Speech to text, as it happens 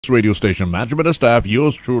radio station management and staff,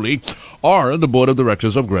 yours truly, are the board of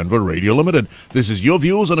directors of Grenville Radio Limited. This is your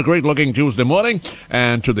views on a great looking Tuesday morning,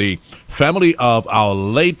 and to the family of our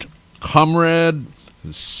late comrade,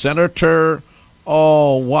 Senator,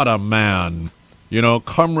 oh, what a man,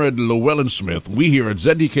 Comrade Llewellyn Smith. We here at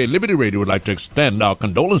ZDK Liberty Radio would like to extend our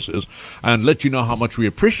condolences and let you know how much we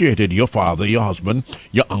appreciated your father, your husband,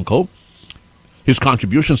 your uncle, his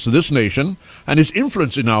contributions to this nation, and his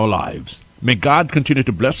influence in our lives. May God continue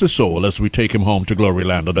to bless his soul as we take him home to glory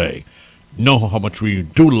land today. Know how much we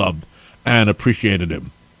do love and appreciated him.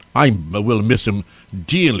 I will miss him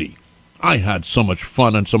dearly. I had so much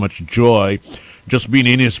fun and so much joy just being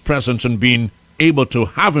in his presence and being able to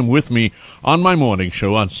have him with me on my morning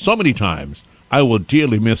show on so many times. I will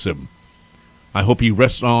dearly miss him. I hope he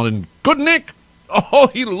rests on in good nick. Oh,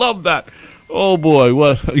 he loved that. Oh, boy.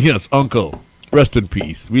 Well, yes, Uncle. Rest in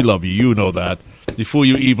peace. We love you. You know that. Before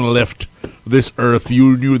you even left this earth,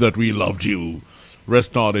 you knew that we loved you.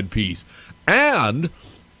 Rest on in peace. And,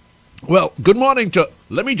 well, good morning to,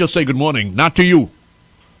 let me just say good morning, not to you,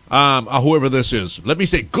 whoever this is. Let me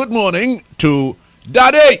say good morning to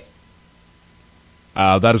Daddy.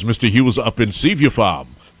 That is Mr. Hughes up in Seaview Farm.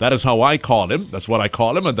 That is how I call him. That's what I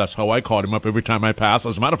call him, and that's how I called him up every time I pass.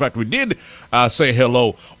 As a matter of fact, we did say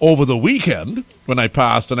hello over the weekend when I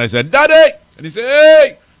passed, and I said, Daddy! And he said,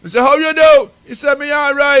 hey! I said, how you do? He said, me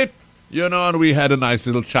all right. And we had a nice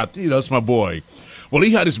little chat. That's my boy. Well,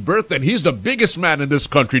 he had his birthday, and he's the biggest man in this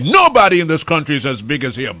country. Nobody in this country is as big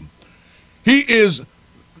as him. He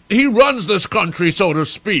runs this country, so to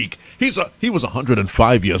speak. He was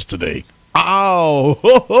 105 yesterday. Ow!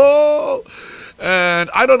 Ho, ho. And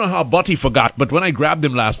I don't know how Butty forgot, but when I grabbed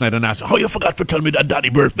him last night and asked, oh, you forgot to tell me that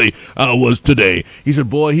Daddy's birthday was today. He said,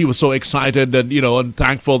 boy, he was so excited and, and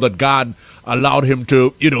thankful that God allowed him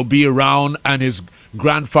to, be around, and his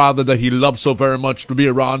grandfather that he loved so very much to be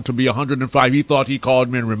around, to be 105. He thought he called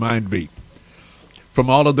me and reminded me from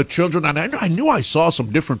all of the children. And I knew I saw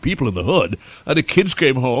some different people in the hood. And the kids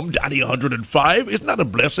came home, Daddy 105. Isn't that a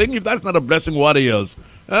blessing? If that's not a blessing, what is?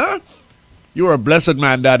 Huh? You are a blessed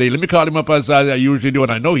man, Daddy. Let me call him up as I usually do,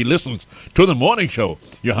 and I know he listens to the morning show.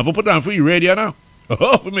 You have him put down for you radio now?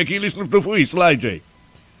 Oh, we make him listen to for you, Sly J.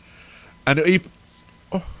 And if...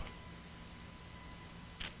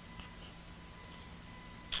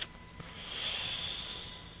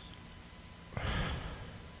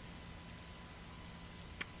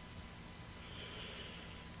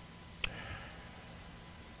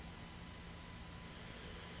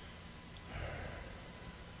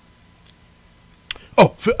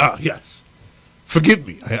 yes. Forgive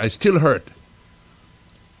me. I still hurt.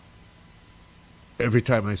 Every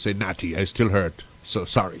time I say Natty, I still hurt. So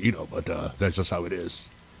sorry, but that's just how it is.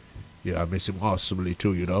 Yeah, I miss him awesomely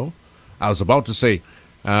too, I was about to say,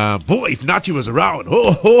 boy, if Natty was around,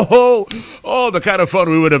 the kind of fun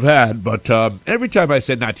we would have had. But every time I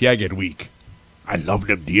said Natty, I get weak. I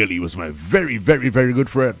loved him dearly. He was my very, very, very good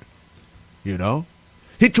friend.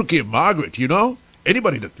 He took care of Margaret,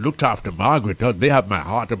 Anybody that looked after Margaret, they have my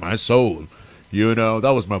heart and my soul.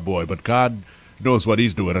 That was my boy. But God knows what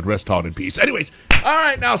he's doing, and rest on in peace. Anyways, all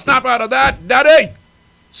right, now snap out of that. Daddy,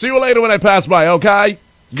 see you later when I pass by, okay?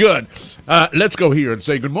 Good. Let's go here and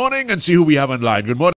say good morning and see who we have on line. Good morning.